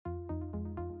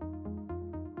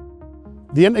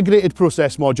The integrated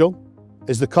process module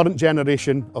is the current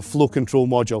generation of flow control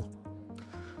module.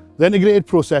 The integrated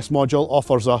process module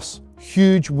offers us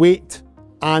huge weight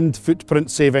and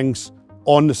footprint savings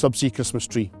on the Subsea Christmas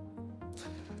tree.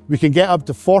 We can get up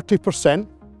to 40%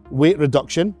 weight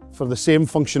reduction for the same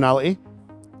functionality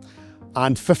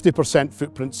and 50%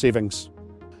 footprint savings.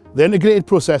 The integrated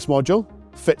process module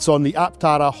fits on the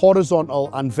Aptara horizontal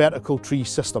and vertical tree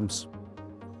systems.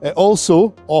 It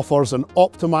also offers an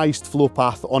optimised flow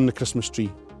path on the Christmas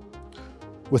tree.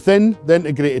 Within the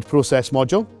integrated process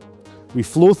module, we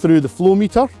flow through the flow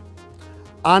meter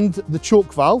and the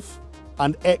choke valve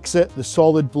and exit the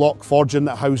solid block forging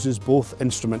that houses both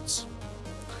instruments.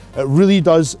 It really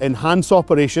does enhance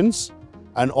operations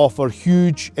and offer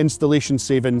huge installation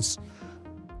savings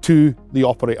to the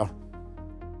operator.